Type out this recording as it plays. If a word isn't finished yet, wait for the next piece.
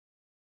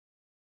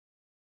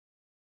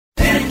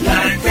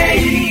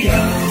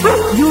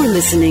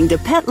listening to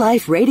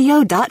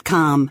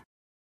PetLifeRadio.com.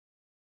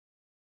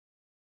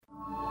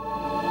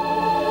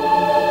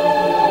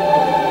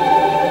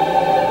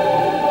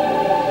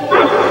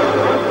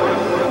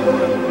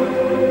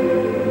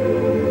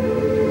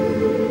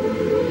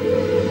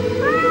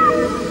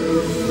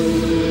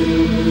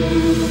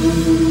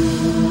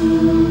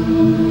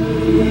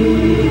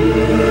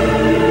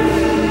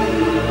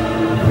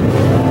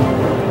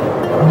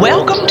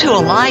 Welcome to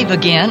Alive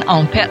Again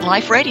on Pet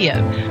Life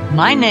Radio.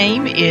 My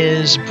name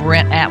is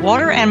Brent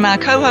Atwater, and my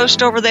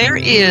co-host over there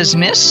is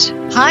Miss...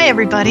 Hi,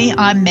 everybody.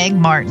 I'm Meg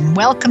Martin.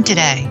 Welcome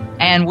today.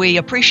 And we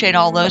appreciate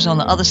all those on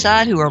the other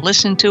side who are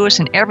listening to us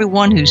and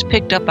everyone who's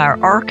picked up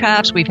our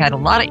archives. We've had a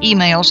lot of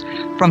emails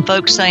from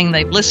folks saying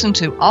they've listened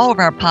to all of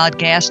our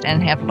podcasts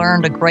and have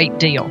learned a great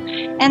deal.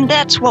 And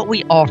that's what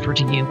we offer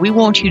to you. We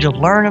want you to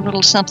learn a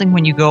little something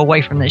when you go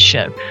away from this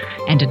show.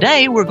 And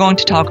today we're going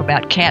to talk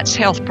about cats'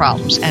 health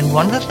problems. And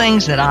one of the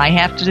things that I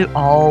have to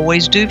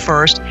always do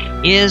first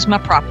is my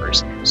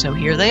propers. So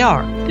here they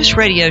are. This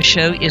radio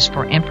show is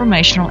for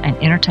informational and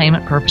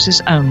entertainment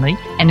purposes only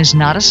and is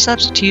not a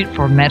substitute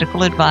for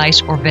medical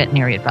advice or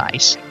veterinary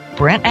advice.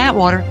 Brent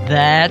Atwater,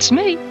 that's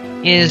me,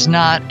 is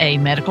not a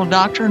medical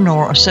doctor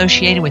nor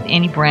associated with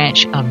any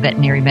branch of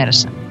veterinary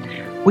medicine.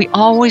 We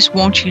always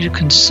want you to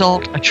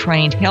consult a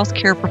trained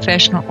healthcare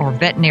professional or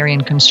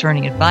veterinarian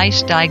concerning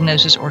advice,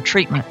 diagnosis, or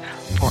treatment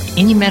for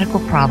any medical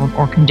problem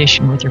or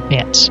condition with your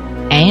pets.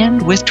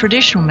 And with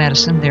traditional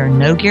medicine, there are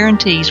no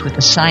guarantees with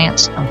the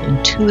science of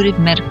intuitive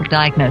medical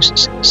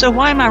diagnosis. So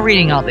why am I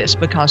reading all this?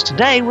 Because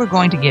today we're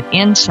going to get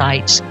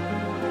insights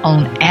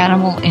on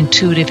animal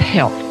intuitive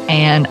health.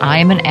 And I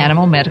am an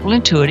animal medical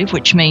intuitive,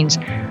 which means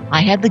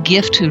I have the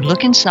gift to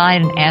look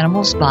inside an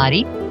animal's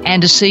body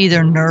and to see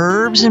their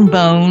nerves and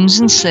bones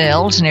and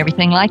cells and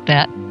everything like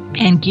that,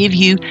 and give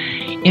you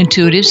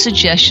intuitive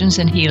suggestions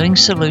and healing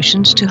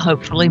solutions to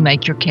hopefully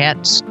make your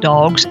cats,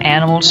 dogs,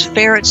 animals,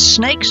 ferrets,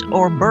 snakes,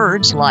 or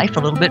birds' life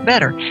a little bit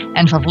better.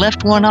 And if I've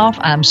left one off,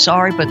 I'm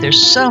sorry, but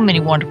there's so many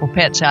wonderful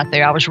pets out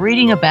there. I was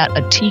reading about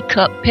a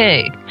teacup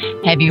pig.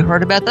 Have you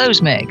heard about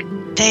those, Meg?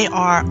 They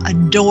are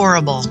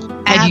adorable.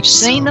 Have you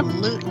seen them?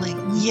 Absolutely.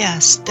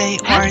 Yes, they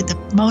are the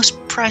most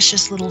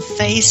precious little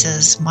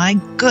faces. My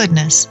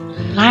goodness.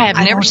 I have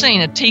never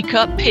seen a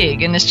teacup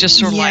pig, and it's just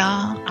sort of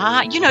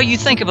like, you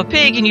think of a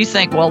pig and you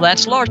think, well,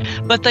 that's large.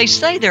 But they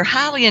say they're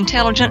highly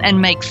intelligent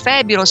and make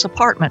fabulous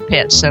apartment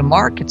pets. So,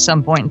 Mark, at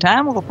some point in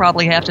time, we'll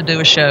probably have to do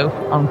a show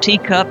on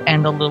teacup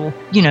and the little,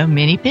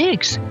 mini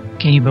pigs.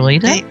 Can you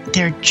believe that?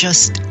 They're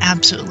just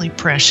absolutely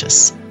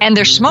precious. And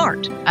they're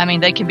smart. I mean,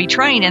 they can be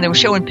trained, and they were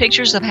showing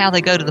pictures of how they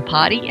go to the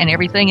potty and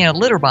everything in a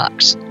litter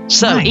box.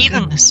 So you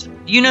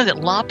know that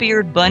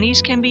lop-eared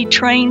bunnies can be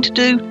trained to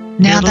do?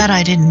 Now that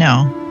I didn't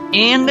know.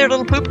 In their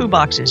little poo-poo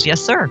boxes,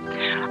 yes, sir.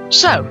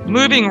 So,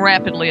 moving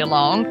rapidly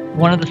along,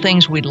 one of the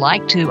things we'd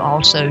like to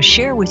also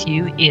share with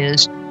you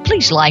is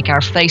please like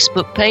our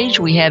Facebook page.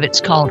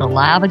 It's called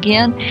Alive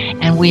Again,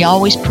 and we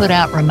always put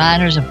out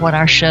reminders of what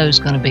our show's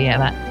going to be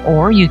about.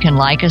 Or you can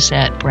like us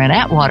at Brent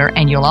Atwater,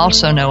 and you'll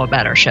also know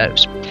about our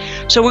shows.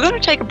 So we're going to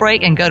take a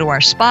break and go to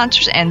our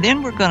sponsors, and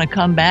then we're going to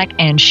come back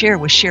and share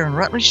with Sharon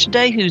Rutledge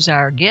today, who's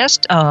our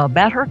guest,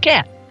 about her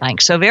cat.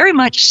 Thanks so very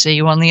much. See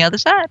you on the other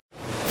side.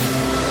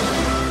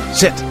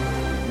 Sit.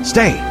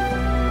 Stay.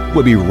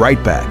 We'll be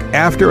right back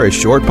after a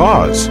short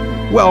pause.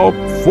 Well,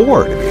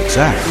 4 to be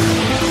exact.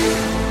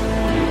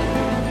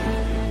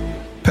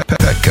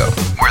 Petco,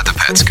 where the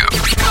pets go.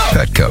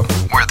 Petco,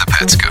 where the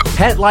pets go.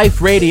 Pet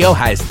Life Radio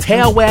has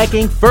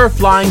tail-wagging,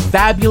 fur-flying,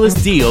 fabulous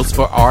deals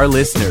for our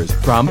listeners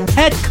from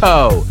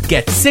Petco.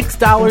 Get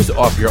 $6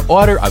 off your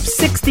order of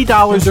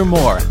 $60 or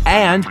more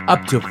and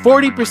up to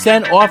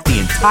 40% off the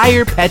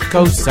entire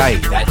Petco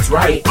site. That's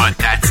right. But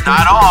that's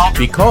not all.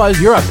 Because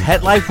you're a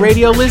Pet Life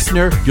Radio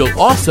listener, you'll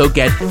also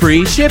get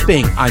free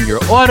shipping on your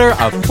order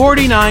of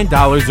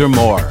 $49 or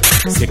more.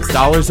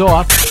 $6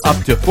 off, up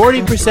to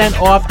 40%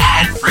 off,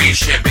 and free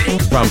shipping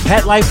from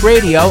Pet Life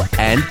Radio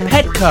and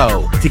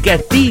Petco. To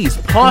get these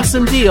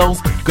awesome deals,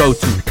 go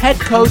to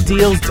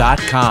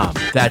PetcoDeals.com.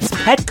 That's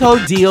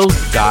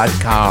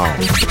PetcoDeals.com.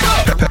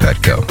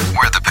 Petco,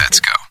 where the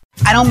pets go.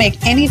 I don't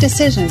make any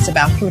decisions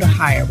about who to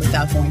hire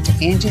without going to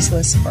Angie's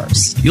List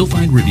first. You'll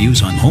find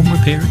reviews on home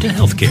repair to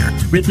healthcare,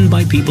 written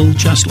by people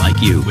just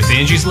like you. With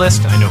Angie's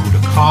List, I know who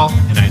to call,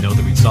 and I know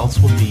the results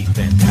will be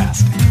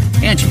fantastic.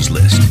 Angie's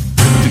List,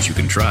 who you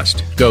can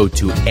trust. Go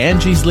to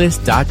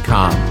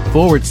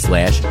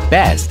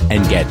angieslist.com/best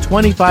and get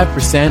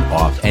 25%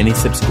 off any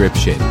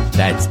subscription.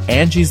 That's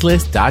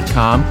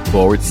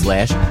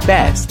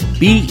angieslist.com/best.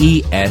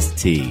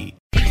 BEST.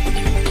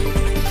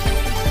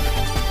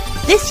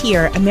 This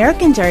year,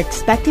 Americans are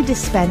expected to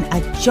spend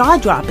a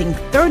jaw-dropping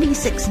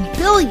 $36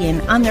 billion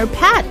on their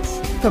pets.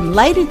 From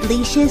lighted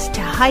leashes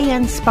to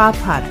high-end spa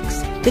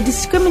products, the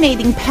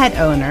discriminating pet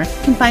owner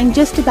can find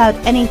just about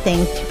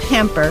anything to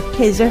pamper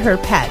his or her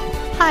pet.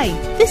 Hi,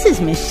 this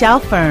is Michelle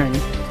Fern.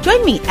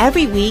 Join me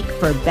every week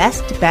for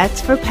Best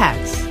Bets for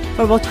Pets,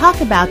 where we'll talk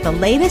about the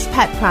latest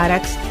pet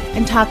products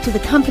and talk to the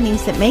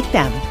companies that make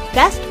them.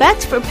 Best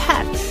Bets for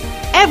Pets.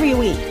 every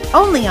week,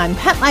 only on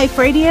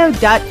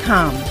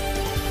PetLifeRadio.com.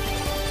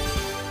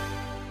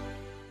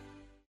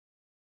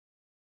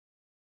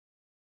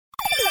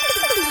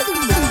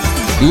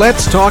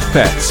 Let's Talk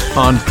Pets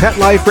on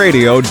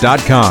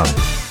PetLifeRadio.com.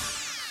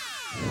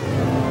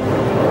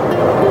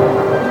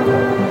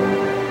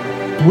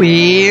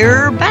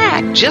 We're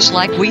back, just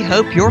like we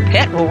hope your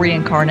pet will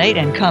reincarnate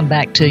and come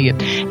back to you.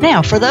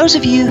 Now, for those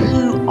of you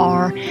who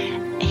are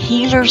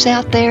healers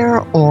out there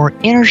or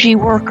energy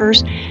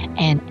workers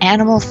and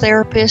animal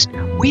therapists,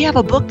 we have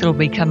a book that will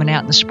be coming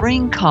out in the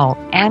spring called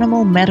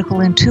Animal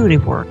Medical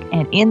Intuitive Work.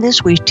 And in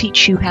this, we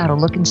teach you how to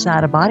look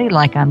inside a body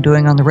like I'm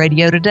doing on the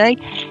radio today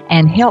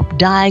and help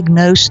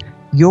diagnose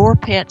your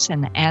pets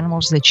and the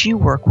animals that you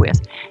work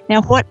with.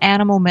 Now, what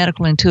Animal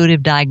Medical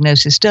Intuitive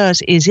Diagnosis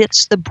does is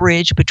it's the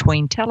bridge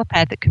between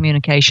telepathic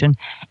communication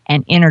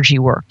and energy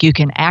work. You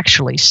can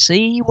actually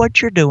see what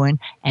you're doing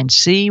and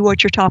see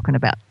what you're talking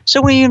about.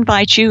 So we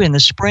invite you in the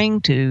spring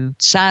to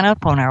sign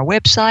up on our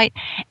website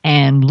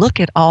and look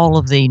at all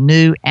of the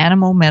new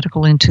Animal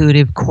Medical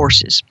Intuitive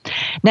courses.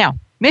 Now,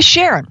 Miss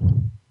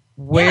Sharon,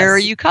 where are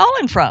you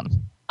calling from?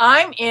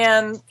 I'm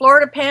in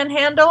Florida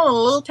Panhandle in a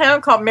little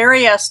town called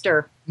Mary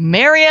Esther.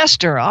 Mary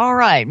Esther. All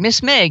right.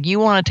 Miss Meg, you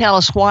want to tell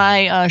us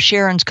why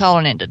Sharon's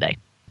calling in today?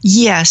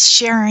 Yes,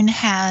 Sharon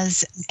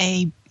has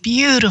a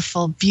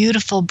beautiful,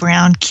 beautiful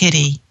brown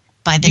kitty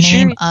by the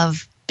name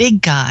of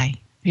Big Guy.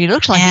 He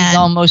looks like he's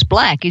almost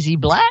black. Is he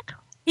black?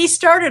 He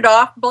started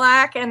off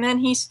black, and then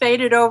he's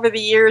faded over the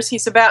years.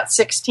 He's about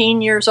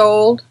 16 years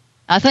old.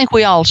 I think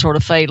we all sort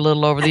of fade a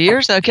little over the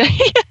years, okay?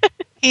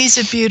 He's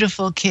a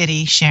beautiful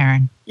kitty,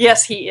 Sharon.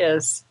 Yes, he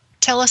is.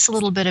 Tell us a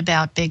little bit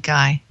about Big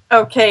Guy.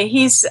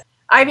 Okay,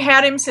 I've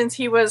had him since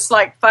he was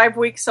like 5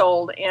 weeks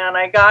old, and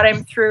I got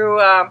him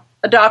through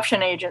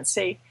adoption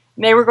agency.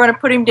 And they were going to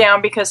put him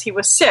down because he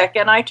was sick,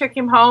 and I took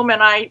him home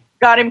and I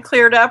got him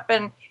cleared up,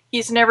 and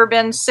he's never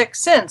been sick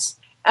since.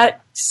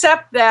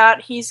 Except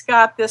that he's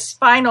got this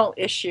spinal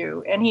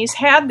issue, and he's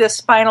had this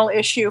spinal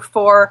issue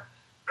for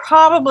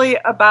probably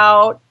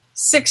about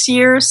 6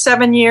 years,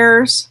 7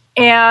 years,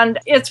 and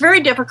it's very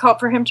difficult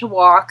for him to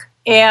walk,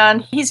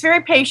 and he's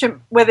very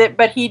patient with it,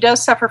 but he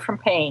does suffer from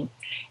pain.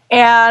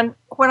 And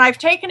when I've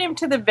taken him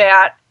to the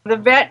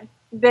vet,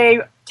 they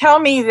tell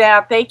me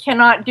that they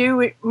cannot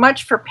do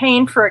much for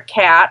pain for a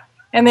cat,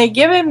 and they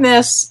give him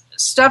this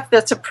stuff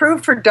that's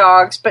approved for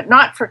dogs, but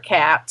not for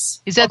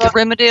cats. Is that the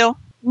Rimadyl?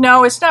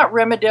 No, it's not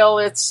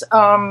Rimadyl. It's,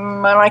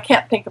 and I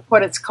can't think of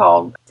what it's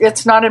called.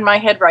 It's not in my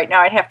head right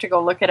now. I'd have to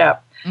go look it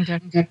up.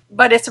 Okay.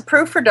 But it's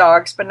approved for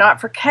dogs, but not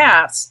for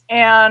cats,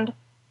 and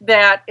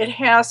that it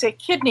has a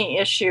kidney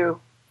issue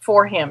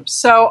for him.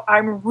 So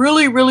I'm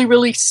really, really,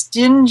 really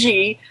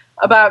stingy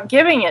about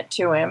giving it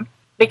to him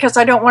because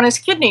I don't want his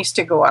kidneys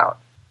to go out.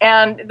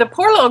 And the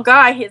poor little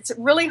guy, it's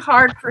really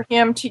hard for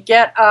him to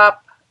get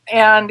up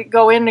and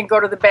go in and go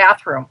to the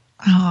bathroom.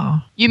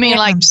 Oh, you mean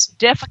like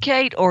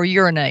defecate or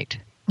urinate?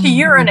 To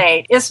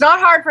urinate. It's not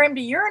hard for him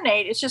to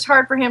urinate. It's just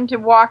hard for him to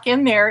walk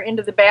in there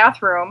into the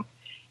bathroom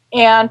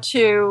and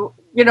to,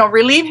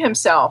 relieve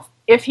himself.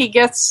 If he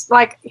gets,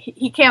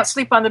 he can't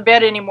sleep on the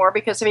bed anymore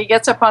because if he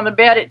gets up on the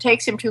bed, it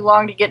takes him too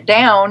long to get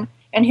down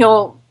and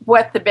he'll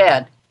wet the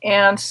bed.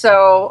 And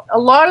so a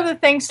lot of the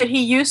things that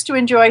he used to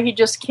enjoy, he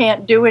just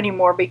can't do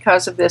anymore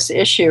because of this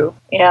issue.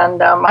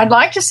 And I'd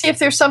like to see if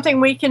there's something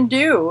we can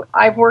do.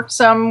 I've worked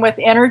some with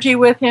energy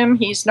with him.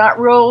 He's not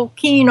real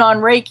keen on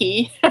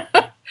Reiki,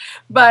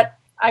 but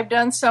I've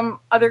done some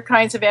other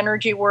kinds of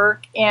energy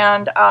work,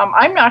 and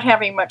I'm not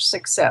having much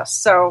success.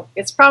 So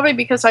it's probably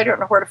because I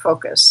don't know where to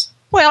focus.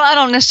 Well, I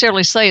don't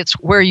necessarily say it's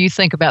where you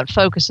think about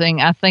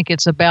focusing. I think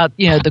it's about,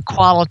 the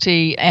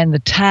quality and the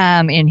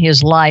time in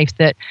his life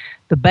that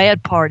the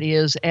bad part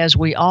is, as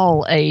we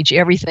all age,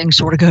 everything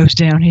sort of goes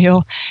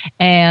downhill,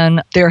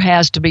 and there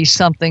has to be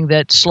something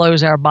that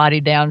slows our body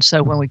down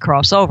so when we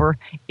cross over,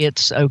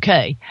 it's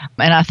okay.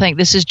 And I think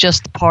this is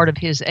just part of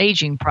his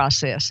aging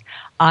process.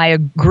 I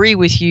agree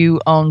with you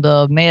on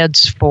the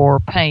meds for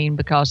pain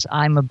because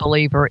I'm a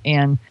believer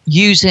in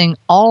using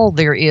all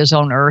there is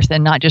on earth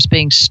and not just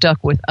being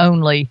stuck with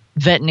only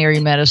veterinary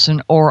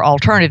medicine or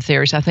alternative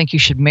therapies. I think you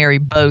should marry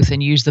both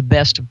and use the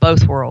best of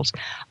both worlds.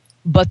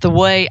 But the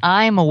way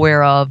I'm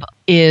aware of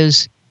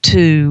is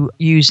to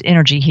use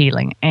energy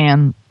healing.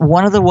 And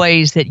one of the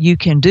ways that you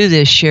can do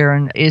this,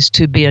 Sharon, is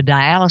to be a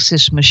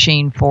dialysis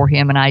machine for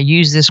him. And I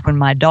used this when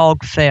my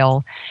dog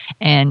fell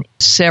and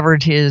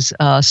severed his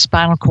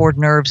spinal cord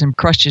nerves and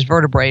crushed his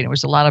vertebrae. And it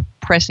was a lot of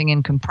pressing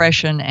and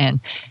compression and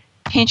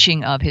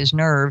pinching of his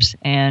nerves,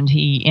 and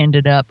he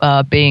ended up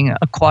being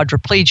a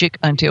quadriplegic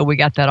until we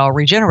got that all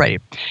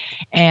regenerated.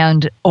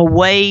 And a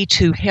way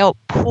to help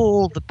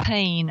pull the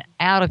pain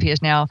out of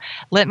his. Now,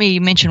 let me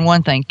mention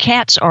one thing.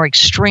 Cats are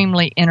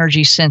extremely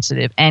energy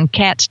sensitive, and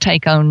cats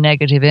take on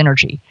negative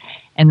energy.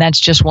 And that's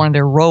just one of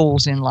their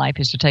roles in life,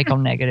 is to take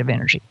on negative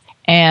energy.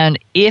 And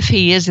if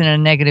he is in a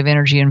negative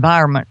energy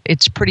environment,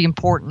 it's pretty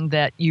important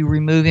that you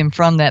remove him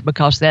from that,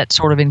 because that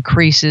sort of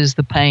increases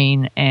the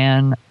pain,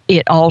 and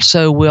it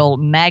also will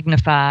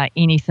magnify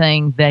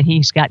anything that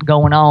he's got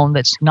going on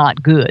that's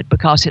not good,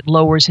 because it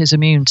lowers his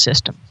immune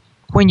system.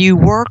 When you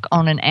work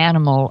on an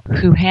animal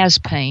who has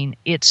pain,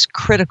 it's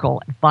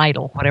critical,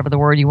 vital, whatever the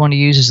word you want to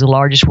use is the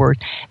largest word,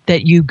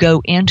 that you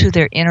go into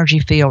their energy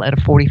field at a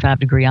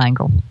 45-degree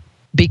angle.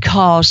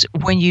 Because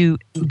when you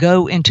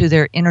go into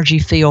their energy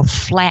field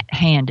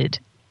flat-handed,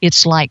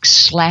 it's like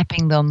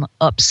slapping them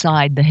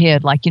upside the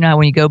head. Like, you know,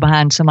 when you go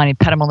behind somebody and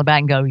pat them on the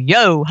back and go,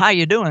 yo, how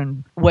you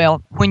doing?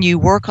 Well, when you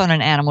work on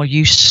an animal,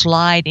 you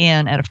slide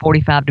in at a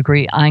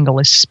 45-degree angle,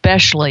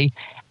 especially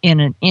in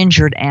an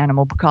injured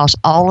animal, because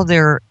all of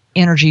their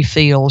energy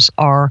fields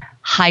are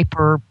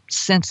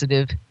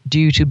hypersensitive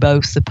due to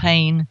both the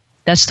pain.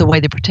 That's the way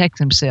they protect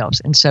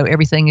themselves. And so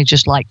everything is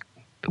just like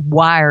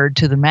wired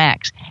to the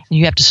max. And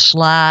you have to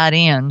slide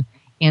in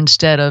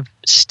instead of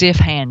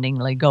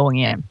stiff-handedly going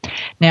in.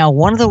 Now,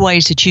 one of the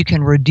ways that you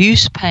can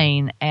reduce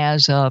pain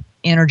as a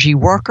energy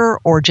worker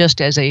or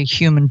just as a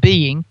human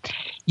being,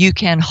 you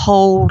can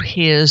hold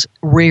his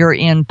rear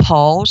end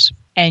paws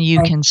and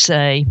you can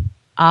say,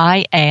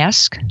 I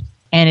ask,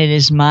 and it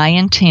is my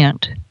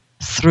intent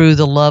through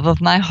the love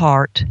of my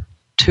heart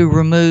to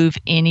remove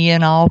any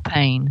and all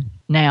pain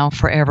now,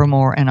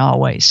 forevermore, and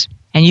always.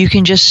 And you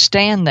can just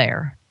stand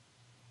there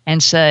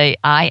and say,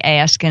 I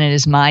ask, and it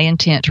is my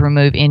intent to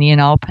remove any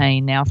and all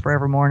pain now,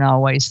 forevermore, and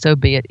always. So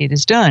be it. It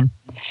is done.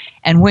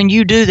 And when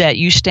you do that,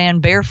 you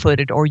stand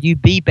barefooted or you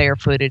be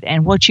barefooted.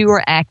 And what you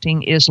are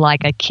acting is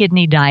like a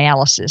kidney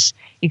dialysis,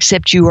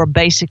 except you are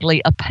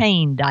basically a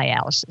pain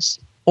dialysis.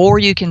 Or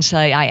you can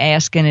say, I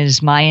ask, and it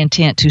is my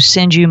intent to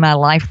send you my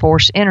life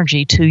force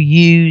energy to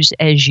use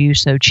as you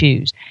so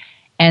choose.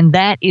 And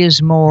that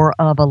is more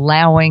of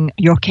allowing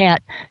your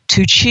cat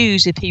to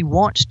choose if he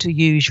wants to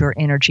use your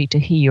energy to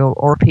heal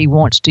or if he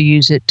wants to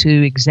use it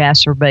to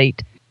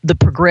exacerbate the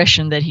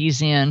progression that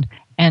he's in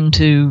and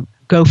to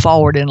go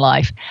forward in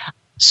life.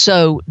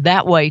 So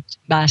that way,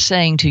 by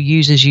saying to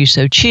use as you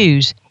so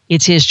choose,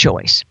 it's his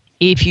choice.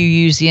 If you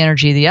use the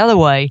energy the other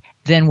way,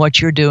 then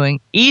what you're doing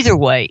either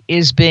way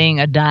is being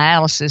a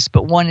dialysis,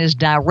 but one is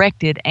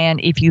directed, and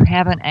if you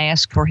haven't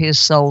asked for his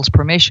soul's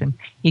permission,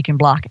 he can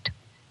block it.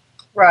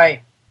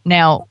 Right.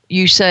 Now,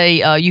 you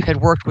say you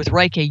had worked with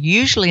Reiki.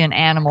 Usually an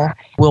animal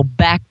will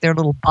back their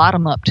little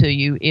bottom up to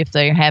you if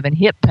they're having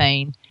hip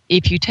pain.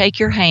 If you take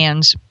your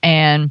hands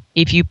and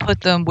if you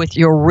put them with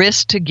your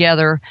wrists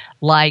together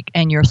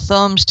and your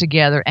thumbs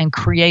together and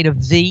create a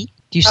V.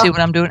 Do you see what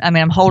I'm doing? I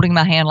mean, I'm holding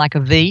my hand like a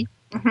V.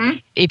 Mm-hmm.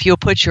 If you'll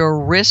put your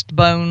wrist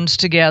bones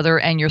together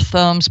and your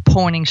thumbs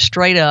pointing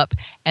straight up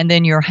and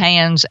then your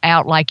hands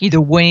out like either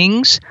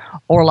wings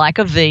or like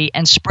a V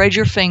and spread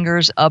your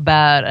fingers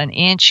about an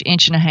inch,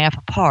 inch and a half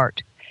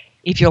apart.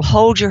 If you'll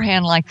hold your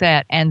hand like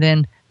that and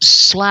then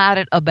slide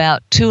it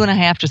about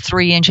 2.5 to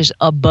 3 inches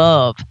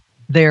above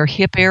their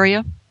hip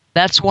area,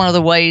 that's one of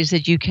the ways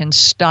that you can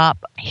stop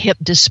hip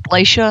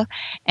dysplasia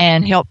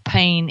and help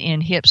pain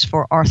in hips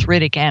for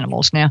arthritic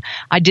animals. Now,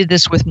 I did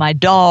this with my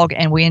dog,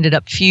 and we ended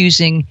up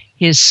fusing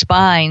his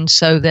spine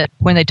so that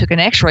when they took an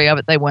x-ray of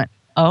it, they went,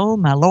 oh,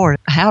 my Lord,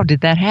 how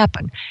did that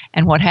happen?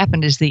 And what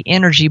happened is the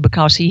energy,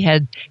 because he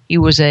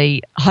was a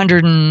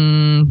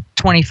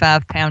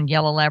 125-pound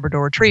yellow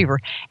Labrador retriever,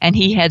 and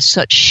he had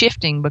such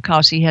shifting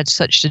because he had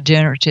such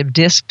degenerative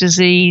disc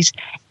disease,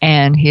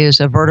 and his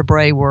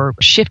vertebrae were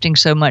shifting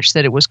so much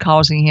that it was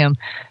causing him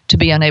to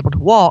be unable to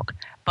walk.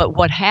 But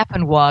what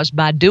happened was,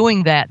 by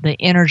doing that, the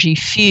energy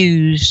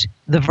fused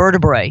the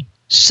vertebrae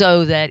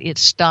so that it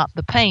stopped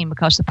the pain,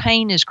 because the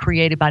pain is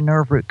created by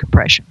nerve root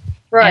compression.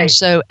 Right. And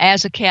so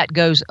as a cat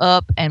goes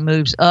up and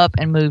moves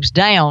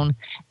down,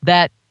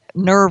 that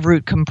nerve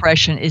root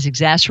compression is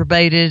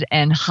exacerbated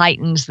and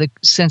heightens the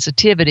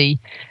sensitivity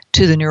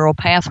to the neural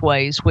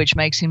pathways, which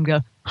makes him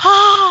go,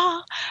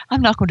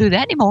 I'm not going to do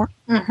that anymore.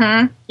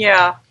 Mm-hmm.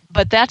 Yeah.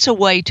 But that's a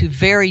way to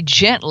very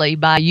gently,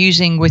 by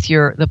using with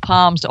the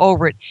palms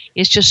over it,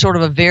 it's just sort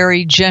of a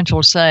very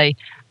gentle say,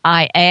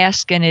 I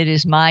ask, and it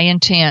is my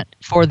intent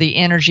for the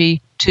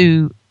energy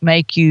to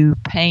make you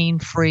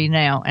pain-free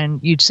now. And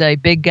you'd say,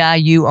 big guy,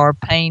 you are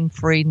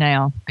pain-free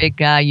now. Big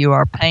guy, you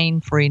are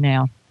pain-free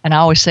now. And I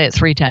always say it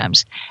 3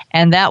 times.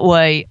 And that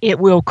way, it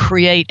will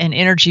create an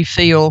energy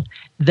field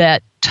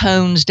that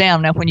tones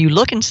down. Now, when you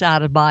look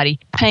inside a body,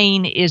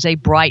 pain is a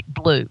bright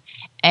blue.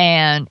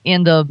 And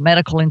in the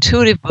medical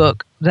intuitive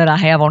book that I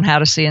have on how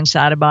to see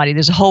inside a body,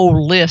 there's a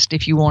whole list,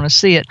 if you want to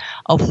see it,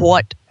 of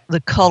what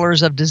the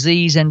colors of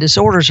disease and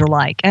disorders are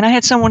like. And I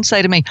had someone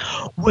say to me,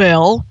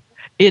 well,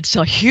 it's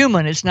a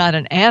human, it's not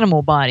an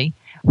animal body.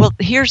 Well,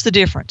 here's the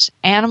difference.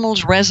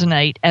 Animals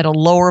resonate at a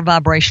lower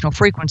vibrational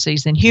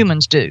frequencies than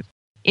humans do.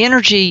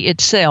 Energy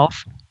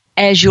itself,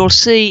 as you'll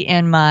see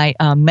in my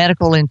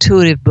medical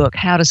intuitive book,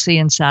 How to See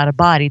Inside a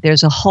Body,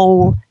 there's a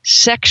whole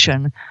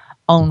section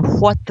on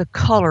what the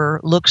color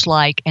looks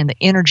like and the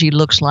energy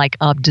looks like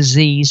of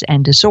disease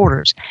and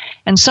disorders.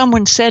 And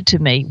someone said to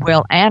me,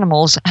 well,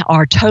 animals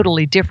are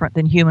totally different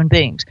than human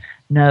beings.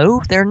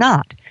 No, they're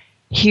not.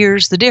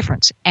 Here's the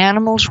difference.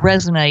 Animals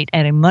resonate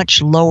at a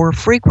much lower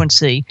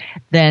frequency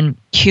than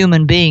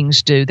human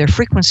beings do. Their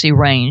frequency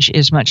range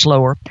is much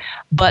lower.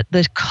 But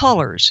the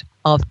colors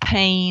of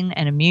pain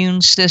and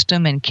immune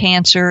system and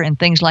cancer and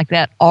things like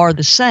that are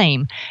the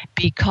same,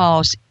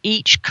 because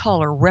each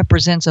color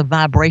represents a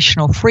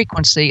vibrational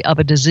frequency of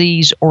a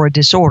disease or a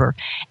disorder.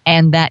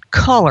 And that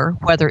color,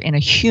 whether in a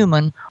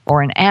human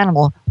or an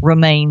animal,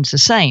 remains the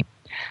same.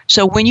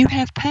 So when you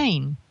have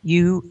pain,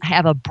 you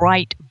have a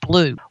bright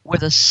blue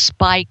with a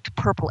spiked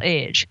purple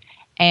edge.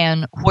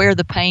 And where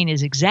the pain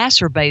is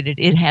exacerbated,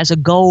 it has a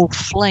gold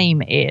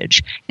flame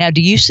edge. Now,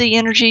 do you see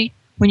energy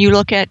when you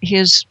look at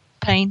his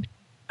pain?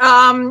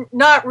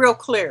 Not real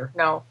clear,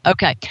 no.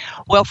 Okay.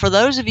 Well, for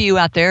those of you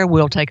out there,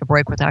 we'll take a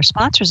break with our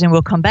sponsors, and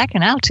we'll come back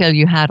and I'll tell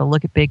you how to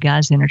look at Big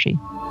Guy's energy.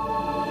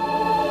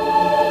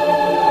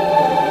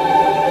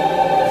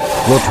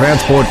 We'll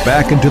transport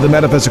back into the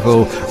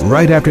metaphysical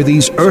right after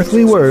these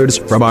earthly words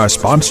from our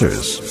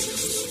sponsors.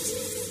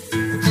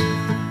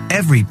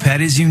 Every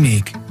pet is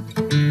unique.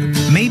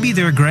 Maybe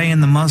they're gray in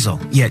the muzzle,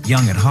 yet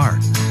young at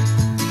heart.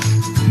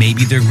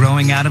 Maybe they're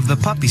growing out of the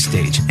puppy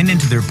stage and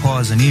into their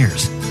paws and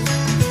ears.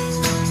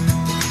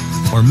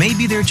 Or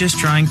maybe they're just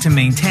trying to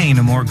maintain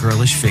a more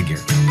girlish figure.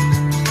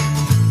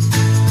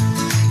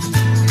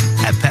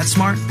 At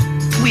PetSmart,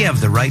 we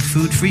have the right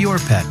food for your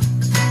pet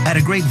at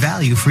a great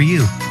value for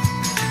you.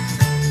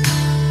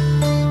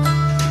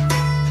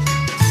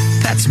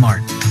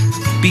 PetSmart.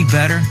 Be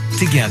better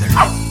together.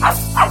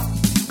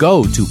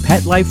 Go to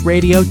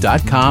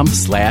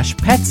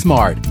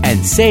PetLifeRadio.com/PetSmart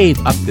and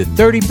save up to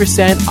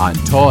 30% on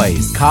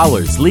toys,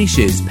 collars,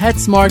 leashes,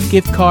 PetSmart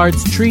gift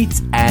cards,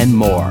 treats, and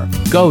more.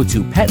 Go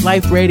to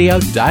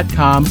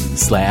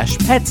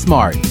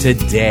PetLifeRadio.com/PetSmart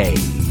today.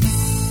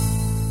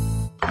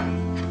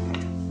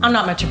 I'm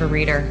not much of a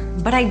reader,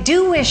 but I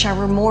do wish I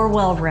were more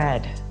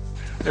well-read.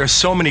 There are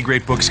so many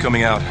great books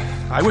coming out.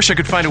 I wish I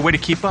could find a way to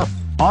keep up.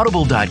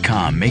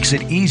 Audible.com makes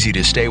it easy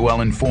to stay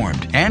well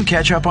informed and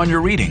catch up on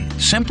your reading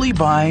simply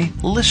by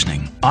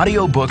listening.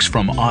 Audiobooks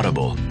from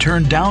Audible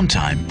turn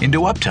downtime into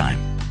uptime.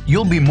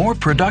 You'll be more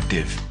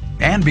productive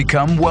and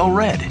become well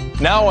read.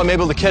 Now I'm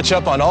able to catch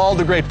up on all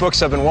the great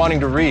books I've been wanting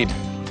to read.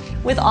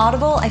 With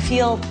Audible, I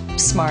feel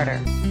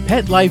smarter.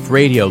 Pet Life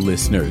Radio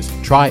listeners,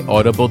 try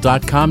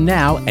Audible.com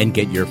now and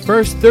get your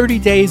first 30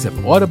 days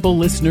of Audible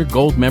Listener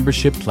Gold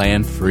membership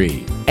plan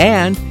free.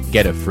 And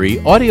get a free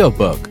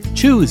audiobook.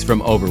 Choose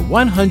from over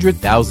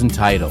 100,000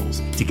 titles.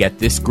 To get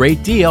this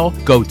great deal,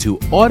 go to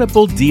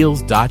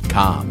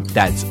audibledeals.com.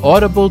 That's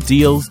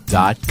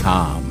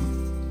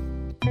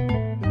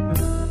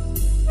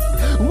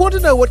audibledeals.com. Want to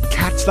know what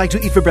cats like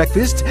to eat for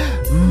breakfast?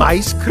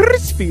 Mice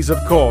Krispies,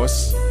 of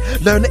course.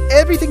 Learn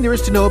everything there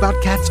is to know about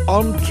cats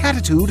on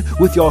Catitude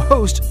with your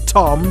host,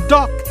 Tom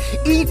Dock.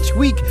 Each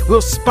week,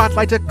 we'll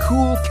spotlight a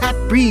cool cat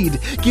breed,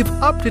 give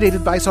up-to-date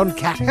advice on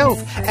cat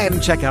health,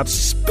 and check out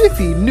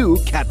spiffy new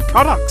cat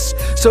products.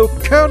 So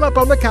curl up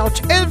on the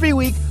couch every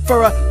week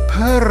for a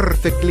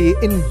perfectly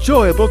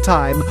enjoyable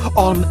time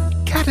on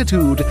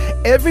Catitude.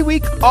 Every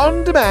week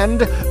on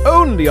demand,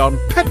 only on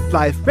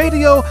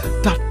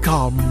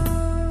PetLifeRadio.com.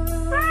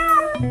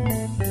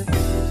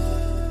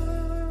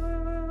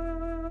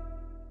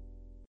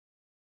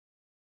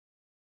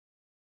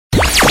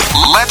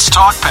 Let's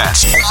talk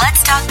pets.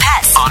 Let's talk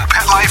pets On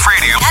Pet Life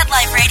Radio. Pet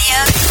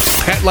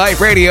Life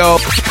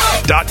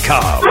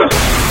PetLifeRadio.com.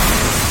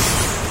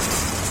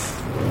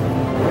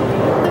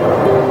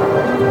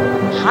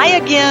 Hi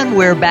again.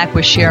 We're back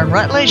with Sharon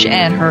Rutledge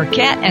and her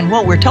cat, and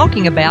what we're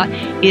talking about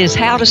is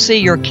how to see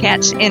your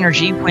cat's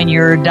energy when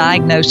you're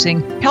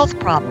diagnosing health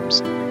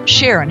problems.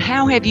 Sharon,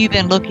 how have you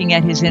been looking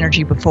at his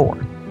energy before?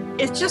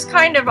 It's just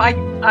kind of,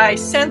 I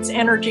sense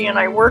energy and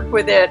I work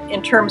with it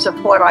in terms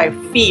of what I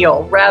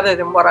feel rather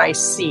than what I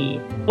see.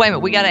 Wait a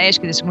minute, we got to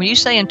ask you this. When you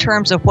say in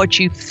terms of what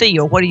you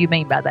feel, what do you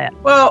mean by that?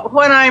 Well,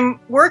 when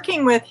I'm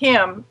working with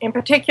him in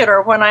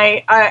particular, when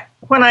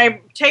I'm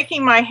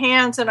taking my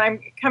hands and I'm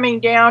coming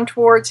down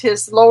towards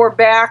his lower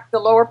back, the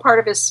lower part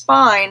of his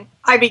spine,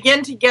 I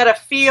begin to get a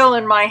feel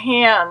in my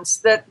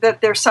hands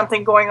that there's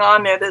something going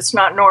on there that's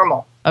not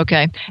normal.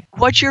 Okay.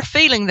 What you're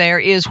feeling there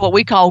is what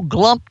we call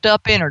glumped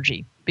up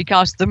energy,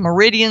 because the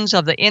meridians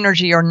of the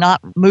energy are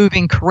not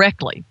moving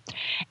correctly.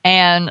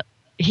 And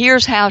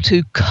here's how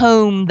to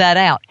comb that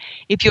out.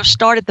 If you'll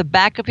start at the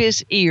back of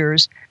his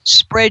ears,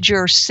 spread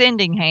your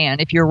sending hand.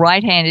 If you're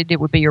right-handed,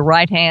 it would be your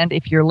right hand.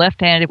 If you're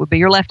left-handed, it would be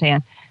your left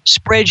hand.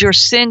 Spread your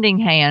sending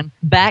hand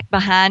back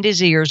behind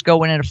his ears,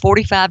 going at a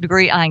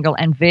 45-degree angle,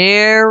 and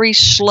very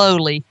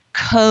slowly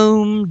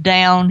comb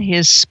down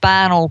his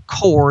spinal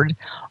cord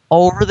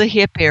over the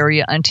hip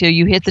area until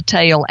you hit the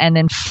tail, and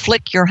then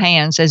flick your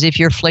hands as if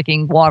you're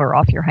flicking water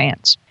off your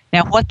hands.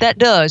 Now, what that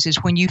does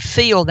is when you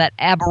feel that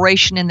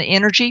aberration in the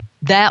energy,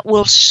 that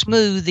will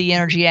smooth the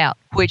energy out,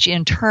 which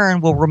in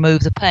turn will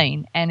remove the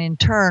pain and in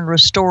turn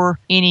restore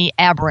any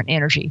aberrant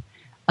energy.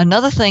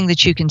 Another thing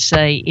that you can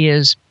say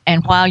is,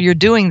 and while you're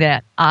doing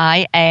that,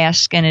 I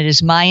ask, and it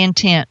is my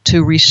intent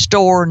to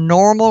restore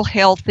normal,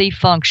 healthy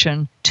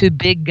function to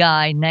Big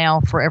Guy now,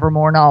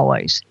 forevermore, and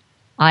always.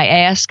 I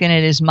ask, and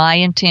it is my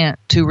intent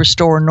to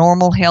restore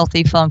normal,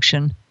 healthy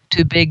function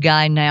to Big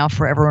Guy now,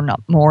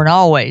 forevermore, and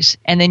always.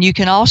 And then you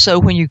can also,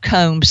 when you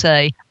comb,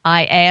 say,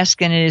 I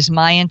ask, and it is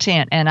my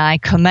intent, and I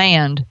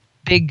command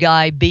Big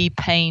Guy be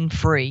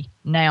pain-free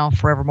now,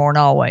 forevermore, and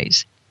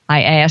always.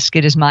 I ask,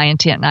 it is my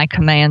intent, and I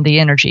command the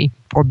energy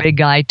for Big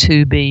Guy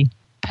to be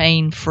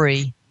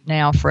pain-free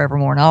now,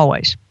 forevermore, and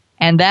always.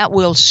 And that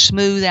will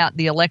smooth out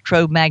the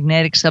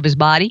electromagnetics of his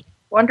body.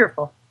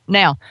 Wonderful.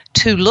 Now,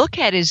 to look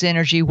at his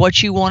energy,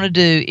 what you want to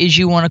do is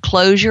you want to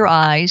close your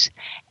eyes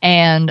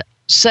and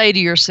say to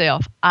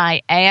yourself,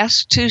 I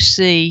ask to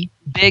see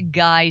Big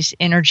Guy's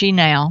energy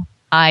now.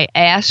 I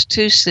ask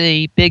to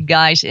see Big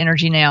Guy's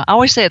energy now. I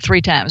always say it 3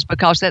 times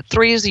because that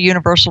 3 is the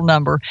universal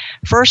number.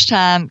 First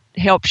time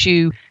helps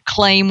you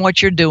claim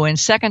what you're doing.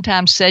 Second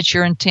time sets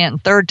your intent.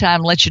 And third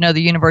time lets you know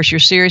the universe you're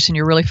serious and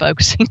you're really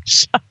focusing.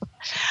 So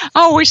I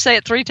always say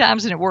it 3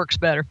 times and it works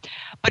better.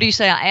 But you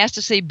say, I ask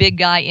to see Big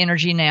Guy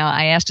energy now.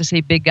 I ask to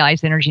see Big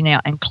Guy's energy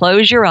now. And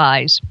close your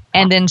eyes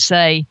and then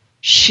say,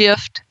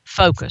 shift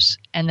focus.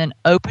 And then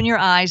open your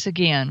eyes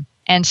again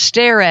and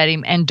stare at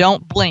him and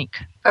don't blink.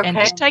 Okay. And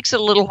this takes a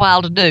little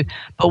while to do.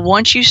 But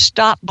once you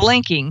stop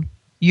blinking,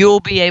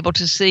 you'll be able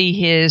to see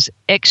his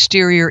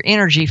exterior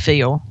energy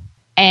field.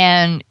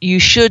 And you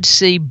should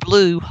see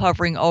blue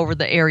hovering over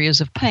the areas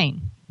of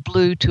pain.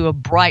 Blue to a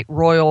bright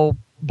royal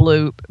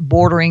blue,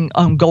 bordering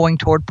on going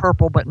toward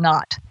purple, but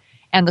not.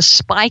 And the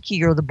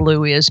spikier the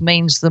blue is,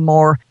 means the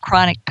more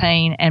chronic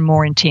pain and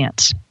more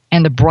intense.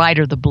 And the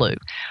brighter the blue.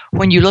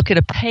 When you look at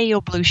a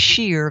pale blue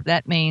sheer,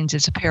 that means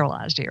it's a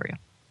paralyzed area.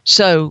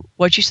 So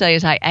what you say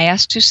is, I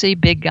ask to see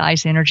Big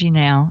Guy's energy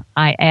now.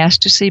 I ask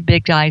to see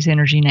Big Guy's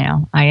energy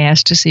now. I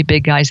ask to see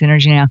Big Guy's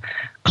energy now.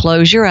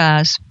 Close your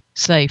eyes,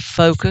 say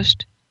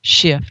focused,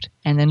 shift,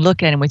 and then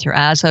look at him with your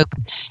eyes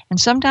open. And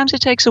sometimes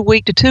it takes a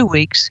week to 2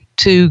 weeks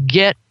to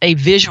get a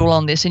visual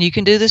on this, and you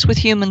can do this with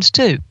humans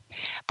too.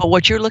 But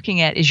what you're looking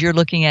at is you're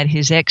looking at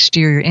his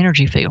exterior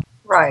energy field.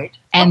 Right.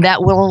 And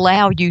that will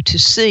allow you to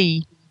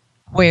see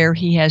where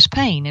he has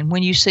pain. And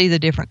when you see the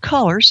different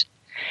colors,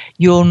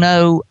 you'll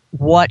know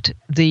what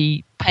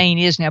the pain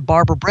is. Now,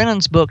 Barbara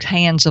Brennan's book,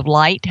 Hands of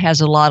Light, has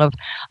a lot of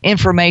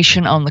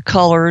information on the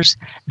colors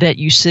that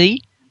you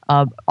see.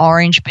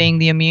 Orange being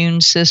the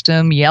immune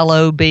system,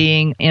 yellow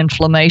being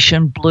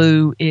inflammation,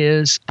 blue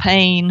is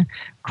pain,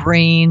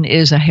 green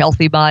is a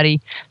healthy body.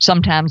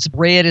 Sometimes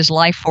red is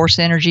life force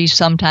energy,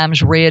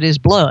 sometimes red is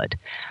blood.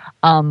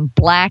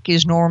 Black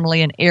is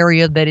normally an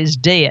area that is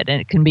dead,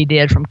 and it can be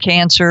dead from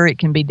cancer, it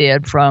can be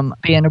dead from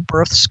being a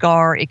birth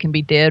scar, it can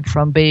be dead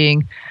from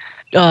being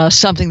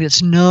something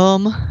that's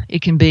numb.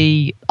 It can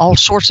be all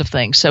sorts of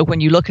things. So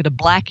when you look at a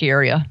black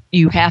area,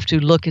 you have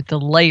to look at the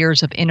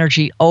layers of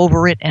energy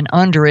over it and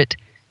under it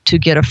to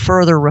get a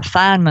further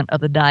refinement of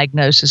the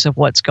diagnosis of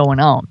what's going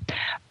on.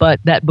 But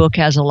that book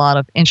has a lot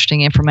of interesting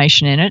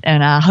information in it,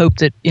 and I hope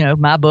that,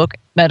 my book,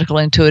 Medical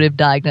Intuitive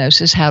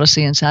Diagnosis, How to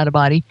See Inside a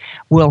Body,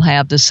 will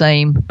have the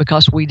same,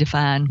 because we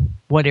define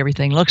what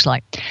everything looks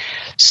like.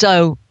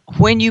 So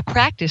when you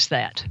practice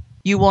that,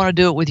 you want to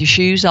do it with your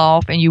shoes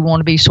off, and you want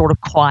to be sort of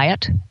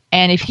quiet.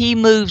 And if he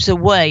moves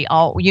away,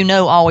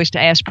 always to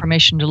ask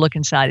permission to look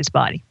inside his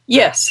body.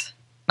 Yes,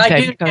 okay,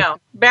 I do now.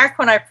 Back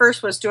when I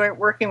first was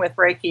working with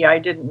Reiki, I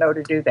didn't know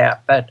to do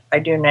that, but I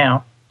do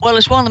now. Well,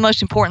 it's one of the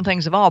most important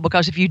things of all,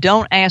 because if you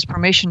don't ask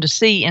permission to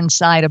see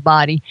inside a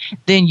body,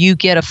 then you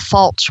get a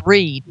false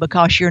read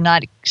because you're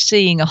not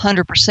seeing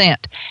 100%.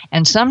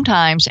 And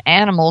sometimes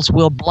animals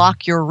will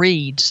block your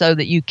read so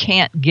that you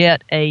can't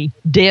get a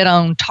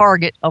dead-on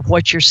target of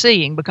what you're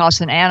seeing, because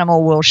an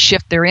animal will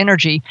shift their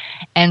energy,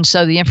 and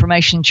so the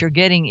information that you're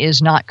getting is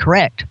not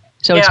correct.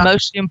 So It's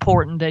most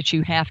important that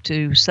you have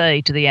to say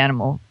to the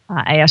animal,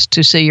 I ask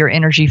to see your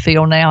energy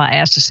field now. I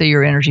ask to see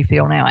your energy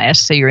field now. I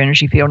ask to see your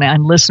energy field now.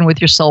 And listen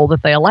with your soul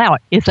that they allow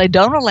it. If they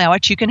don't allow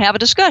it, you can have a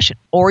discussion.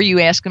 Or you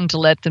ask them to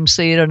let them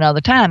see it another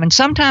time. And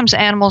sometimes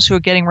animals who are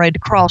getting ready to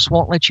cross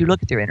won't let you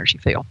look at their energy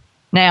field.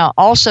 Now,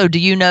 also, do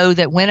you know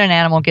that when an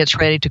animal gets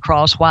ready to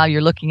cross, while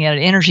you're looking at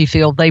an energy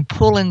field, they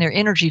pull in their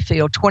energy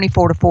field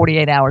 24 to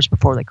 48 hours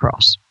before they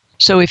cross?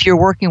 So if you're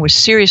working with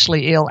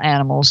seriously ill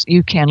animals,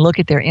 you can look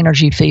at their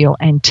energy field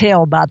and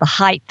tell by the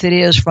height that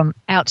is from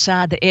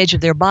outside the edge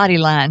of their body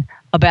line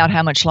about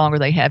how much longer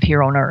they have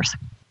here on Earth.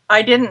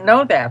 I didn't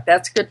know that.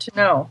 That's good to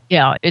know.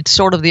 Yeah, it's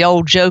sort of the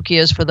old joke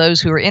is for those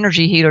who are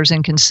energy healers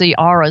and can see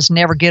auras,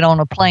 never get on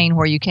a plane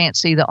where you can't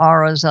see the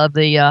auras of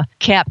the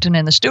captain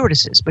and the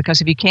stewardesses, because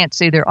if you can't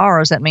see their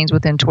auras, that means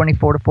within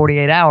 24 to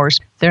 48 hours,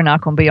 they're not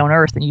going to be on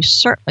Earth, and you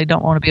certainly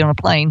don't want to be on a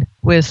plane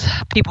with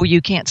people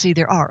you can't see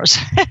their auras.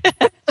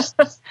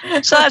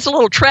 So that's a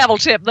little travel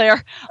tip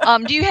there.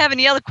 Do you have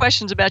any other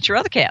questions about your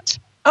other cats?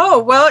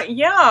 Oh, well,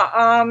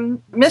 yeah.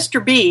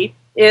 Mr. B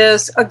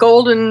is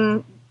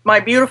my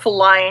beautiful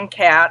lion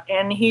cat,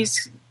 and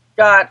he's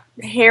got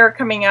hair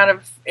coming out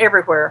of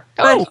everywhere.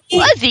 Oh,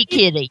 fuzzy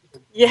kitty.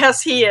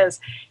 Yes, he is.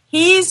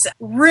 He's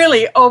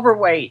really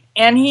overweight,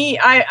 and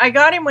I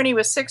got him when he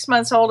was 6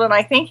 months old, and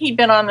I think he'd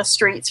been on the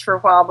streets for a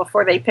while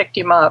before they picked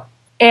him up.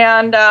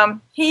 And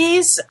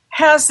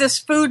has this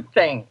food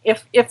thing.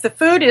 If the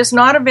food is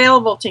not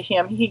available to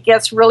him, he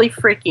gets really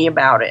freaky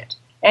about it.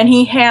 And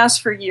he has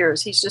for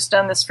years. He's just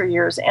done this for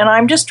years. And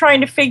I'm just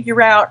trying to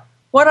figure out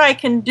what I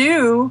can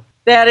do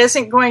that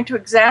isn't going to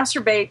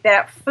exacerbate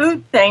that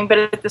food thing, but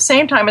at the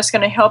same time it's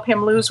going to help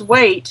him lose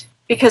weight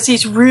because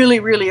he's really,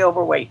 really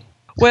overweight.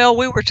 Well,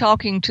 we were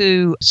talking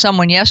to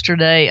someone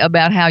yesterday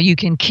about how you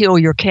can kill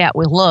your cat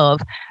with love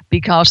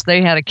because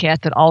they had a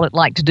cat that all it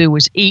liked to do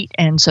was eat,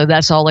 and so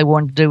that's all they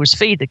wanted to do was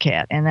feed the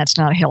cat, and that's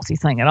not a healthy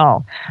thing at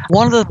all.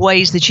 One of the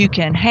ways that you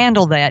can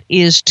handle that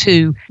is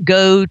to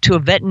go to a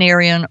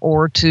veterinarian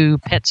or to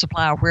Pet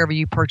Supply or wherever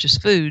you purchase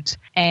foods,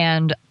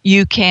 and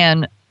you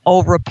can,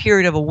 over a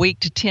period of a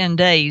week to 10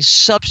 days,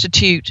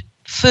 substitute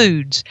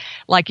foods.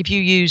 Like if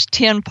you use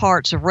 10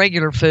 parts of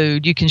regular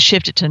food, you can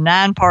shift it to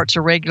 9 parts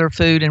of regular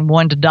food and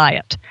 1 to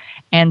diet,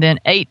 and then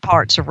 8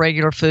 parts of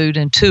regular food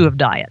and 2 of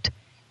diet,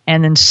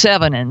 and then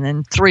 7 and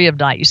then 3 of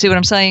diet. You see what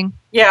I'm saying?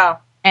 Yeah.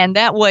 And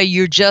that way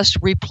you're just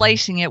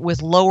replacing it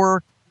with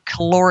lower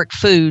caloric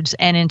foods,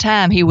 and in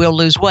time he will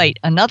lose weight.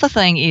 Another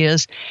thing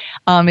is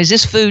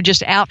this food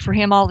just out for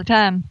him all the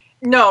time?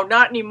 No,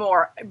 not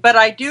anymore. But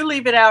I do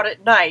leave it out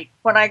at night.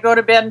 When I go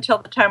to bed until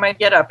the time I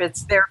get up,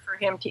 it's there for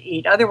him to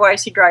eat.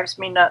 Otherwise, he drives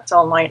me nuts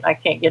all night. I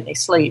can't get any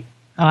sleep.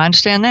 Oh, I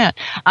understand that.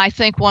 I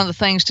think one of the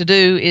things to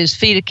do is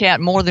feed a cat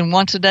more than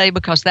once a day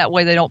because that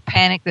way they don't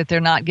panic that they're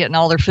not getting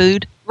all their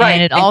food. Right.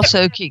 And it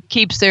also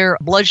keeps their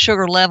blood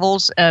sugar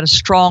levels at a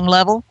strong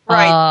level.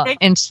 Right.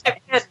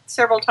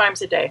 Several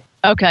times a day.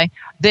 Okay.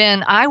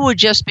 Then I would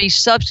just be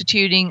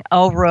substituting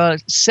over a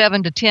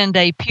 7 to 10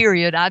 day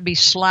period. I'd be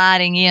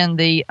sliding in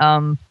the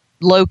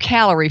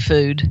low-calorie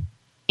food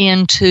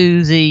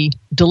into the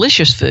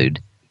delicious food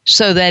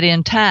so that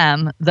in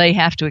time they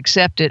have to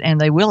accept it,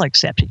 and they will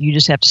accept it. You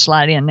just have to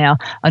slide in. Now,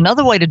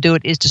 another way to do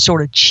it is to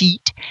sort of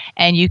cheat,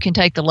 and you can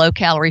take the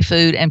low-calorie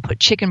food and put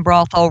chicken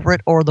broth over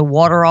it or the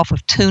water off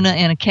of tuna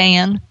in a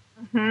can.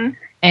 Mm-hmm.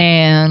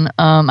 And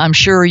I'm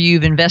sure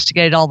you've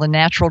investigated all the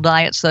natural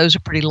diets. Those are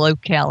pretty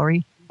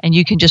low-calorie. And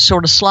you can just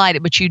sort of slide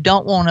it, but you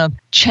don't want to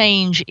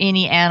change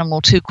any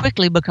animal too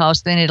quickly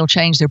because then it'll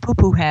change their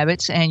poo-poo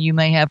habits, and you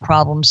may have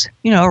problems,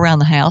 around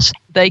the house.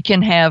 They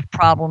can have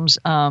problems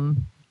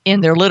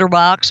in their litter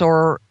box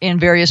or in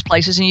various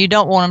places, and you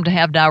don't want them to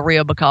have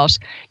diarrhea because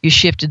you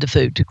shifted the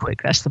food too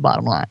quick. That's the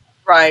bottom line.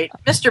 Right.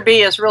 Mr.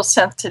 B is real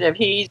sensitive.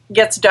 He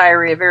gets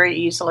diarrhea very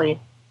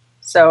easily.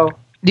 So,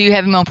 do you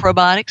have him on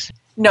probiotics?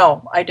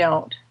 No, I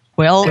don't.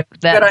 Well,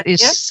 that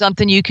is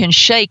something you can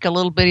shake a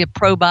little bit of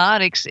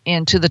probiotics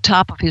into the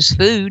top of his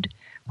food,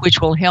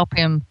 which will help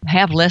him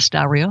have less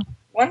diarrhea.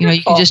 Wonderful.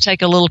 You can just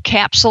take a little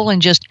capsule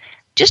and just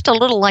a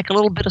little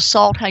bit of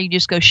salt, how you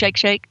just go shake,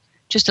 shake.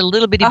 Just a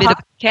little bitty bit of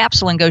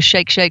capsule and go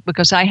shake, shake,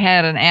 because I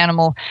had an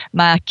animal,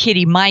 my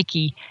kitty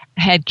Mikey,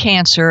 had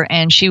cancer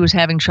and she was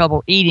having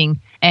trouble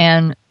eating.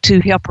 And to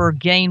help her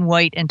gain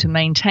weight and to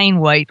maintain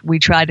weight, we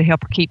tried to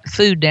help her keep the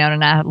food down.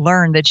 And I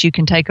learned that you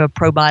can take a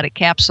probiotic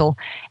capsule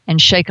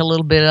and shake a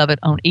little bit of it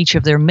on each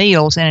of their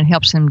meals, and it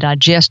helps them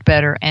digest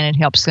better, and it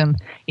helps them.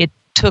 It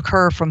took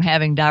her from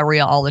having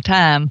diarrhea all the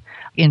time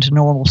into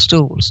normal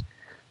stools.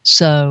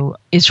 So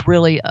it's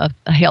really a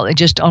health.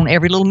 Just on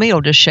every little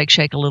meal, just shake,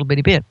 shake a little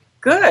bitty bit.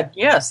 Good.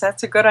 Yes,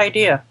 that's a good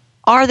idea.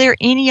 Are there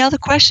any other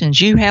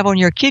questions you have on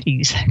your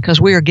kitties? Because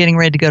we are getting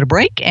ready to go to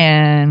break,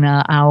 and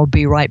I'll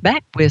be right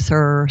back with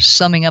her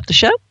summing up the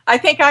show. I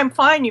think I'm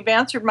fine. You've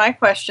answered my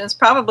questions,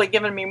 probably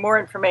given me more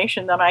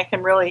information than I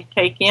can really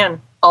take in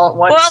all at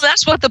once. Well,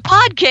 that's what the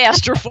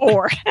podcasts are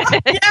for.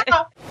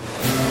 Yeah.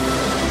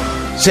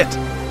 Sit.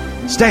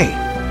 Stay.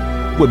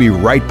 We'll be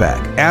right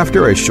back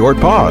after a short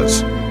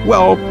pause.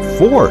 Well,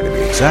 4 to be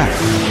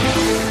exact.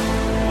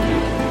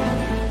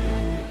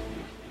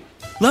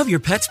 Love your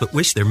pets but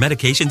wish their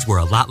medications were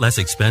a lot less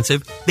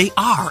expensive? They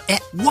are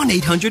at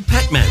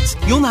 1-800-PET-MEDS.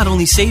 You'll not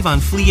only save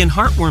on flea and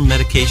heartworm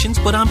medications,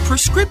 but on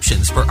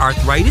prescriptions for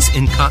arthritis,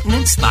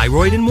 incontinence,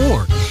 thyroid, and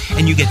more.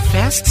 And you get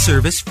fast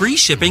service, free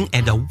shipping,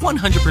 and a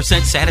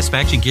 100%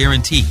 satisfaction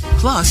guarantee.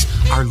 Plus,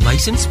 our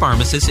licensed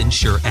pharmacists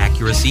ensure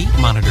accuracy,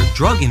 monitor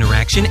drug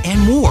interaction,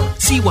 and more.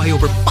 See why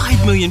over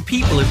 5 million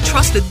people have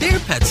trusted their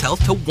pet's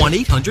health to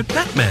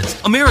 1-800-PET-MEDS,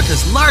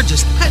 America's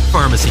largest pet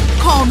pharmacy.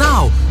 Call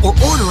now or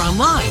order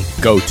online.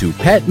 Go to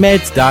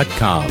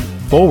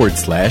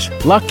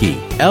petmeds.com/lucky,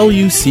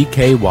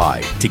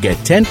 LUCKY, to get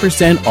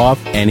 10%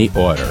 off any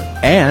order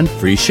and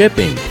free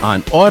shipping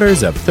on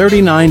orders of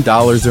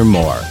 $39 or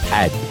more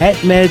at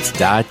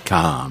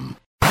petmeds.com.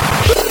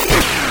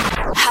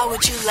 How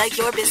would you like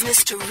your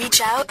business to reach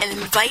out and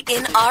invite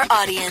in our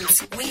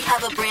audience? We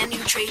have a brand new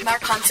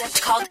trademark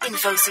concept called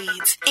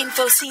InfoSeeds.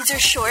 InfoSeeds are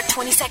short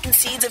 20-second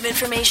seeds of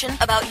information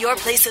about your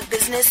place of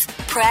business,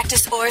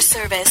 practice, or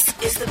service.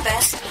 Is the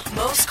best,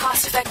 most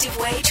cost-effective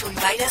way to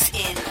invite us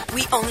in.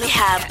 We only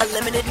have a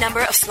limited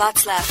number of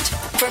slots left.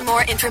 For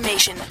more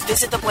information,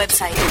 visit the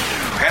website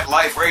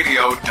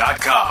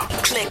PetLifeRadio.com.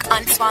 Click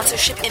on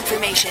sponsorship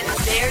information.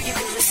 There you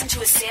can listen to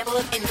a sample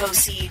of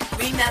InfoSeed.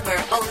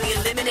 Remember, only a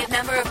limited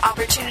number of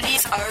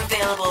opportunities are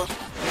available.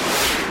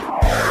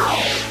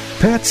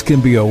 Pets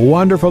can be a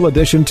wonderful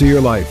addition to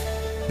your life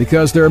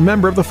because they're a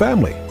member of the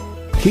family.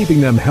 Keeping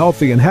them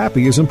healthy and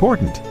happy is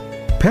important.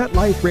 Pet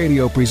Life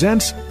Radio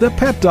presents The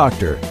Pet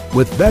Doctor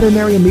with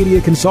veterinary media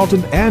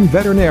consultant and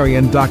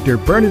veterinarian Dr.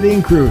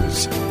 Bernadine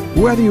Cruz.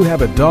 Whether you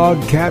have a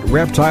dog, cat,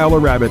 reptile, or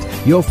rabbit,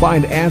 you'll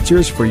find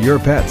answers for your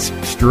pets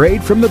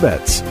straight from the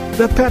vets.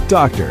 The Pet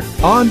Doctor,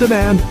 on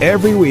demand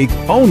every week,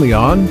 only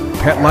on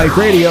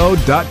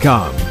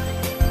PetLifeRadio.com.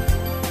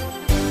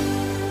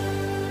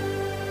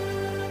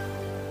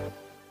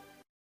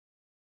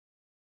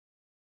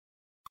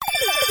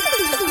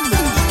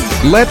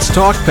 Let's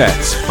Talk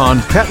Pets on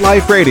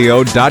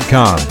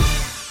PetLifeRadio.com.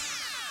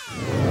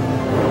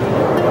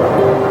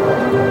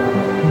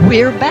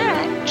 We're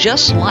back,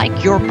 just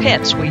like your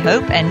pets, we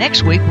hope. And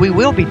next week, we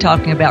will be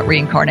talking about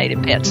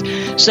reincarnated pets.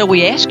 So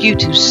we ask you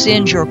to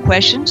send your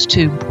questions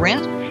to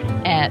Brent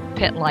at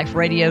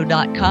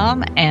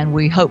PetLifeRadio.com, and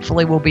we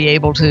hopefully will be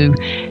able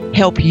to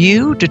help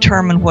you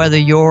determine whether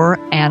your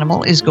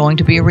animal is going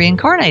to be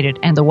reincarnated.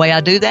 And the way I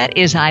do that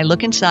is I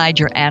look inside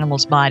your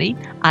animal's body,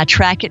 I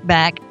track it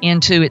back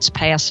into its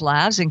past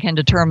lives and can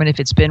determine if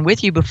it's been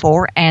with you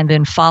before, and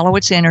then follow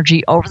its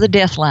energy over the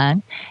death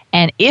line.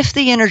 And if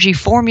the energy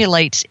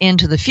formulates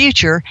into the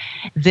future,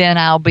 then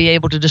I'll be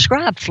able to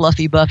describe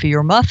Fluffy, Buffy,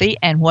 or Muffy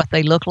and what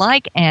they look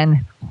like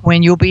and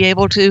when you'll be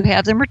able to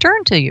have them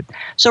returned to you.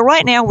 So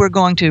right now we're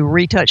going to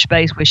retouch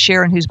base with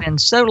Sharon, who's been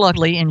so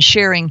lovely in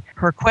sharing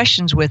her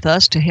questions with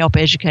us to help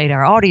educate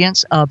our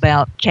audience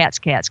about cats.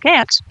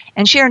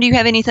 And Sharon, do you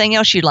have anything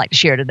else you'd like to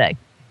share today?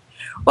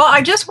 Well,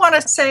 I just want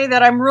to say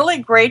that I'm really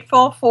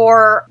grateful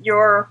for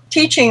your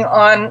teaching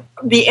on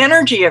the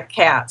energy of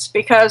cats,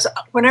 because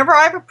whenever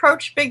I've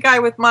approached Big Guy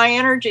with my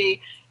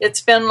energy, it's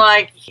been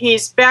like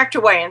he's backed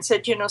away and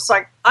said, it's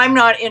like, I'm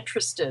not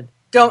interested.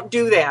 Don't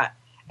do that.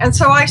 And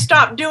so I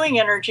stopped doing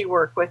energy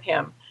work with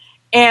him.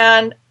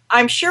 And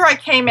I'm sure I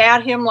came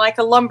at him like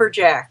a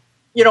lumberjack.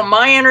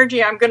 My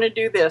energy, I'm going to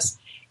do this.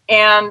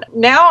 And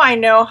now I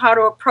know how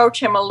to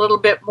approach him a little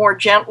bit more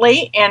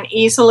gently and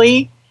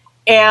easily.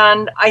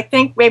 And I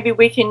think maybe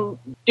we can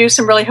do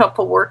some really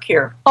helpful work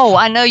here. Oh,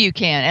 I know you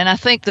can. And I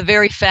think the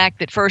very fact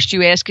that first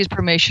you ask his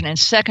permission, and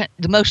second,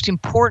 the most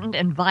important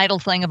and vital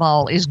thing of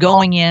all is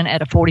going in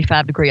at a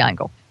 45-degree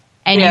angle.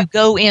 And you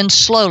go in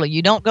slowly.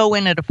 You don't go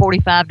in at a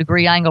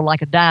 45-degree angle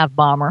like a dive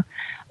bomber,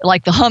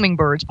 like the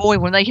hummingbirds. Boy,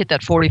 when they hit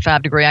that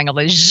 45-degree angle,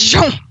 they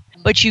zoom.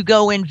 But you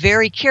go in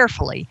very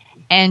carefully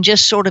and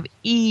just sort of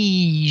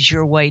ease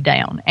your way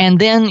down. And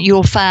then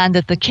you'll find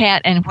that the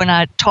cat, and when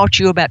I taught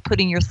you about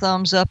putting your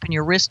thumbs up and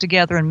your wrists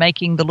together and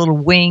making the little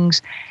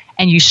wings,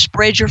 and you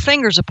spread your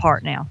fingers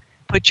apart now.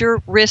 Put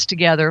your wrists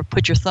together,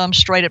 put your thumbs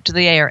straight up to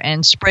the air,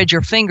 and spread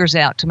your fingers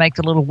out to make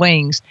the little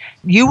wings.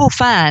 You will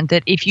find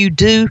that if you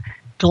do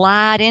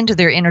glide into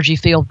their energy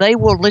field, they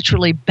will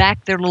literally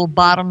back their little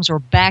bottoms or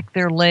back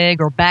their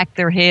leg or back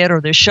their head or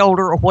their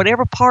shoulder or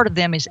whatever part of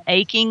them is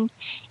aching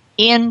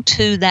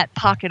into that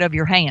pocket of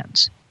your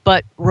hands.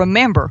 But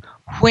remember,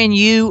 when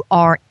you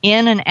are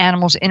in an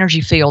animal's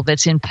energy field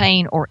that's in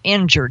pain or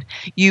injured,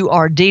 you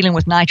are dealing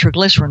with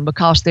nitroglycerin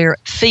because their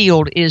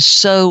field is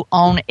so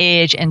on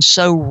edge and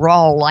so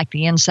raw, like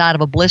the inside of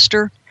a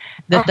blister,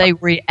 that they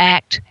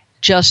react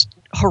just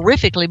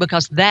horrifically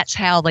because that's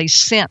how they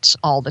sense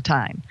all the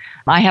time.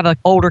 I have an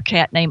older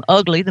cat named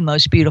Ugly, the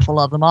most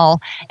beautiful of them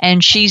all,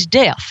 and she's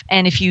deaf.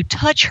 And if you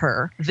touch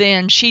her,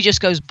 then she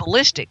just goes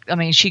ballistic. I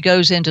mean, she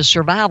goes into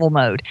survival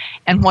mode.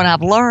 And what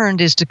I've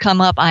learned is to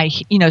come up, I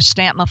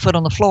stamp my foot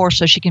on the floor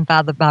so she can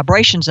feel the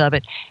vibrations of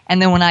it.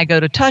 And then when I go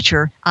to touch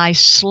her, I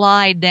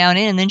slide down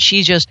in, and then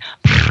she just,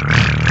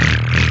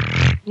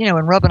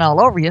 and rubbing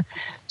all over you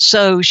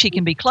so she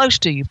can be close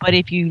to you. But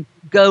if you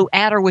go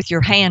at her with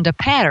your hand to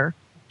pat her,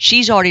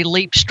 she's already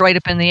leaped straight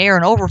up in the air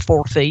and over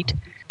 4 feet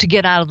to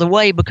get out of the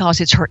way because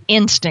it's her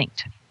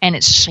instinct and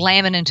it's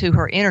slamming into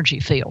her energy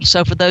field.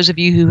 So for those of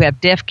you who have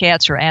deaf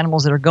cats or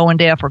animals that are going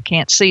deaf or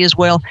can't see as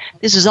well,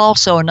 this is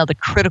also another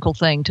critical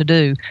thing to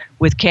do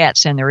with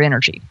cats and their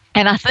energy.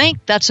 And I think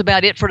that's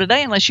about it for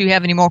today, unless you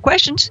have any more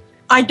questions.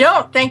 I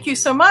don't. Thank you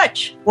so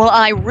much. Well,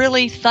 I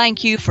really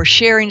thank you for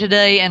sharing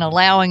today and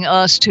allowing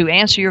us to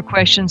answer your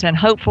questions, and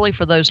hopefully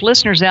for those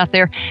listeners out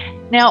there.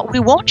 Now, we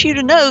want you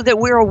to know that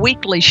we're a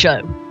weekly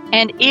show.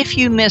 And if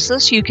you miss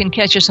us, you can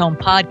catch us on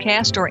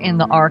podcast or in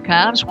the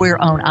archives. We're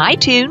on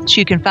iTunes.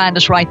 You can find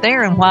us right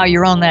there. And while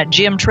you're on that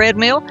gym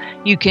treadmill,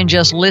 you can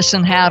just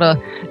listen how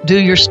to do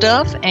your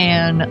stuff.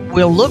 And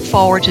we'll look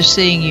forward to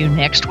seeing you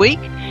next week.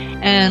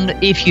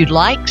 And if you'd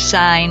like,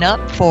 sign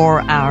up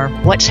for our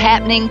What's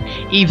Happening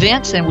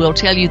events, and we'll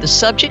tell you the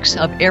subjects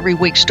of every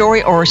week's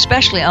story, or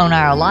especially on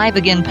our Live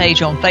Again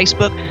page on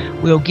Facebook.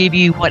 We'll give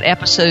you what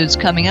episode's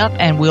coming up,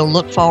 and we'll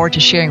look forward to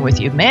sharing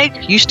with you.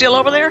 Meg, you still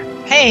over there?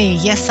 Hey,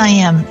 yes, I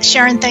am.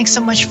 Sharon, thanks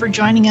so much for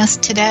joining us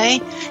today.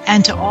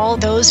 And to all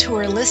those who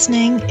are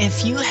listening,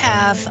 if you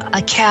have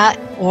a cat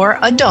or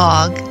a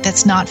dog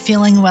that's not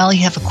feeling well,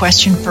 you have a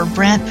question for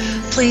Brent,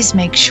 please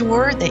make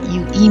sure that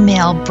you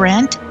email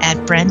Brent at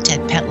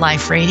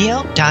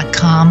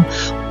petliferadio.com.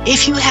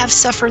 If you have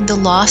suffered the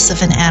loss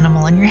of an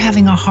animal and you're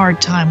having a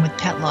hard time with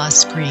pet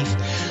loss grief,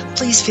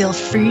 please feel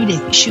free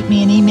to shoot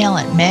me an email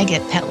at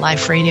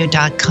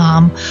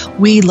meg@petliferadio.com.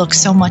 We look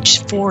so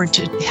much forward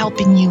to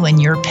helping you and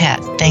your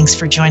pet. Thanks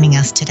for joining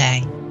us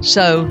today.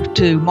 So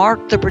to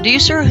Mark, the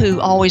producer,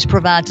 who always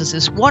provides us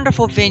this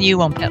wonderful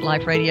venue on Pet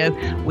Life Radio,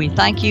 we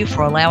thank you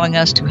for allowing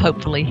us to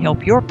hopefully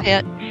help your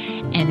pet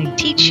and to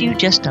teach you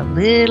just a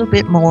little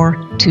bit more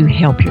to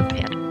help your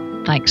pet.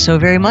 Thanks so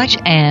very much,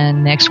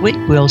 and next week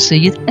we'll see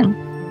you then.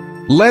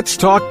 Let's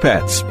Talk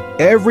Pets,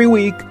 every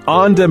week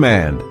on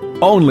demand,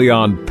 only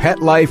on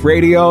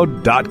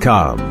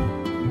PetLifeRadio.com.